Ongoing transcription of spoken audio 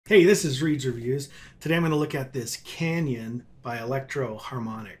Hey, this is Reid's Reviews. Today I'm going to look at this Canyon by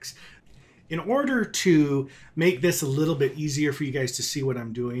Electro-Harmonix. In order to make this a little bit easier for you guys to see what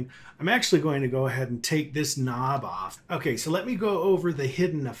I'm doing, I'm actually going to go ahead and take this knob off. Okay, so let me go over the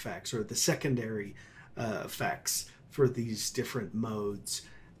hidden effects or the secondary effects for these different modes.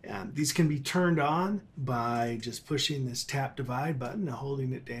 These can be turned on by just pushing this tap divide button and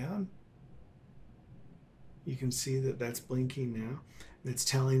holding it down. You can see that that's blinking now. It's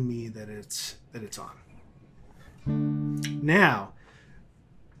telling me that it's on. Now,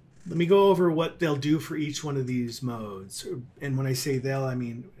 let me go over what they'll do for each one of these modes. And when I say they'll, I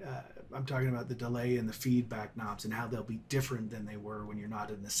mean I'm talking about the delay and the feedback knobs and how they'll be different than they were when you're not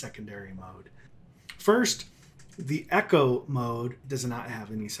in the secondary mode. First, the echo mode does not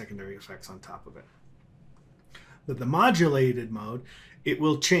have any secondary effects on top of it. But the modulated mode, it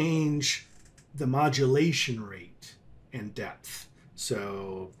will change the modulation rate and depth.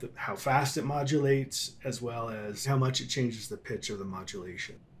 So how fast it modulates, as well as how much it changes the pitch of the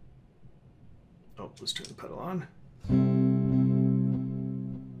modulation. Oh, let's turn the pedal on.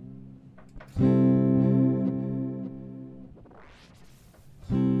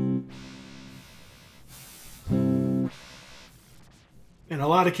 In a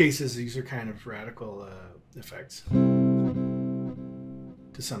lot of cases, these are kind of radical effects to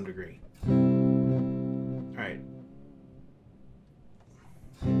some degree. All right.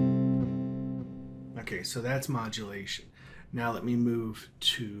 Okay, so that's modulation. Now let me move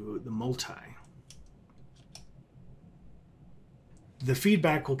to the multi. The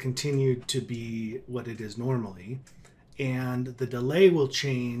feedback will continue to be what it is normally, and the delay will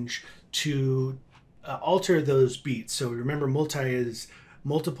change to alter those beats. So remember, multi is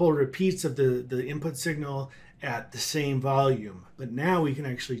multiple repeats of the input signal at the same volume. But now we can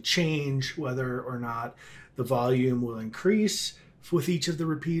actually change whether or not the volume will increase with each of the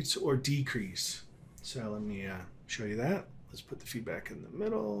repeats or decrease. So let me show you that. Let's put the feedback in the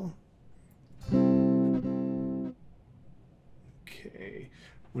middle. Okay,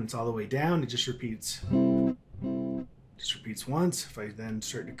 when it's all the way down, it just repeats once. If I then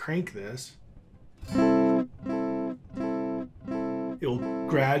start to crank this, it will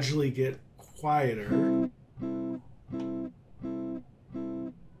gradually get quieter.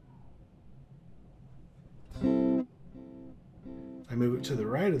 I move it to the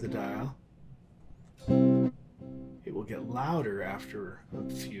right of the dial, it will get louder after a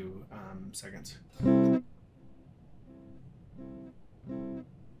few seconds.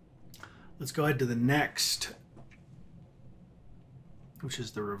 Let's go ahead to the next, which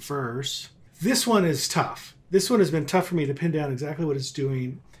is the reverse. This one is tough. This one has been tough for me to pin down exactly what it's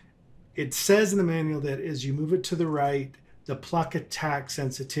doing. It says in the manual that as you move it to the right, the pluck attack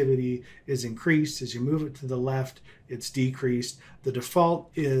sensitivity is increased. As you move it to the left, it's decreased. The default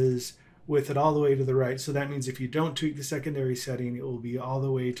is with it all the way to the right. So that means if you don't tweak the secondary setting, it will be all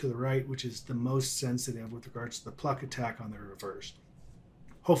the way to the right, which is the most sensitive with regards to the pluck attack on the reverse.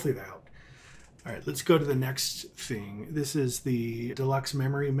 Hopefully that helped. All right, let's go to the next thing. This is the Deluxe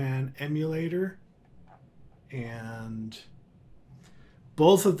Memory Man emulator. And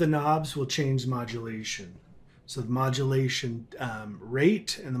both of the knobs will change modulation. So the modulation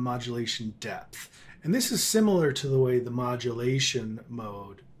rate and the modulation depth. And this is similar to the way the modulation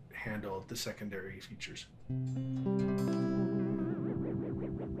mode handled the secondary features.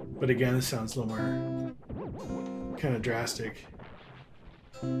 But again, this sounds a little more kind of drastic.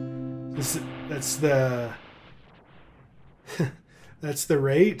 That's the that's the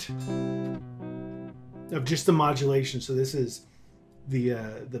rate of just the modulation. So this is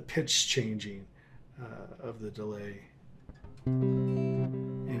the pitch changing of the delay.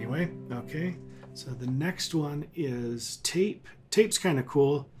 Anyway, okay. So the next one is tape. Tape's kind of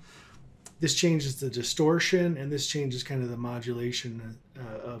cool. This changes the distortion, and this changes kind of the modulation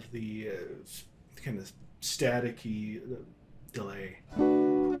of the kind of staticky delay.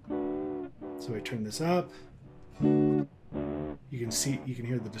 So I turn this up. You can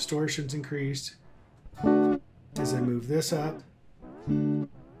hear the distortions increased. As I move this up, you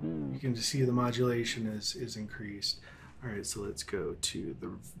can just see the modulation is increased. All right, so let's go to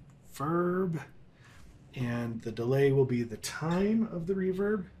the reverb, and the delay will be the time of the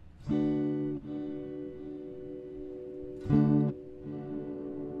reverb. Let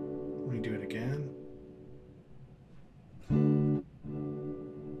me do it again.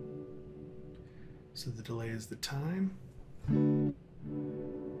 So the delay is the time.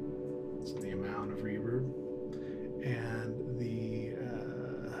 So the amount of reverb, and the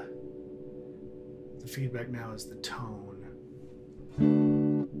feedback now is the tone.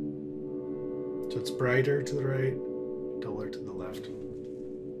 So it's brighter to the right, duller to the left.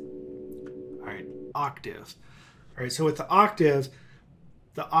 octave. All right, so with the octave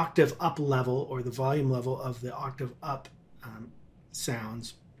up level, or the volume level of the octave up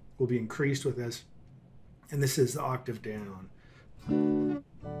sounds, will be increased with this. And this is the octave down.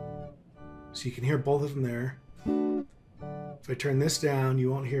 So you can hear both of them there. If I turn this down,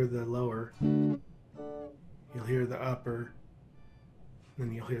 you won't hear the lower. You'll hear the upper.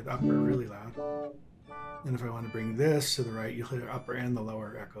 Then you'll hear the upper really loud. And if I want to bring this to the right, you'll hear the upper and the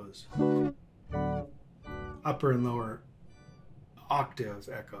lower echoes. Upper and lower octave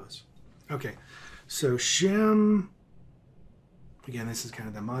echoes. Okay, so shim. Again, this is kind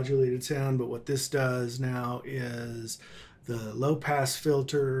of the modulated sound, but what this does now is the low pass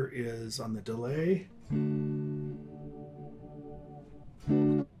filter is on the delay.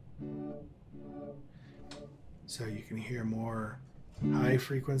 So you can hear more high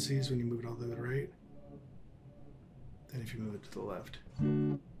frequencies when you move it all to the right than if you move it to the left.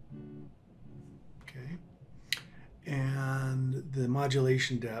 Okay. And the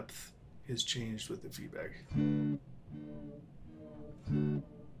modulation depth is changed with the feedback.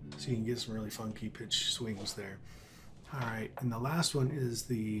 So you can get some really funky pitch swings there. All right, and the last one is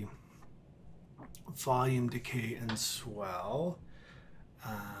the volume decay and swell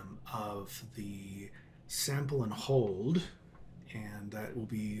of the sample and hold, and that will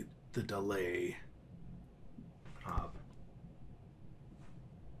be the delay knob.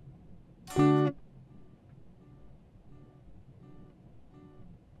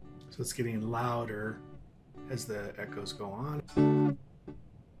 So it's getting louder as the echoes go on.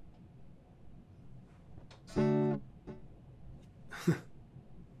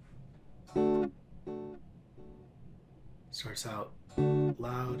 Starts out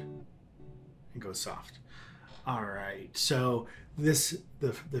loud and goes soft. All right, so the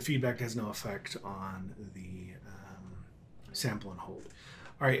feedback has no effect on the sample and hold.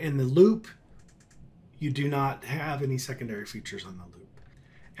 All right, in the loop, you do not have any secondary features on the loop.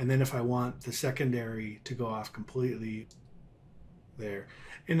 And then if I want the secondary to go off completely there.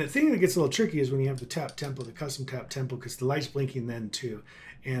 And the thing that gets a little tricky is when you have the tap tempo, the custom tap tempo, because the light's blinking then too.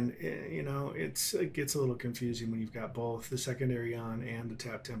 And you know, it gets a little confusing when you've got both the secondary on and the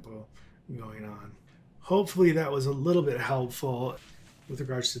tap tempo going on. Hopefully that was a little bit helpful with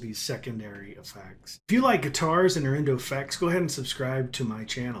regards to these secondary effects. If you like guitars and are into effects, go ahead and subscribe to my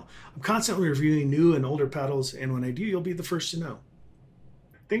channel. I'm constantly reviewing new and older pedals, and when I do, you'll be the first to know.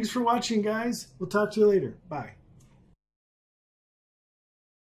 Thanks for watching, guys. We'll talk to you later. Bye.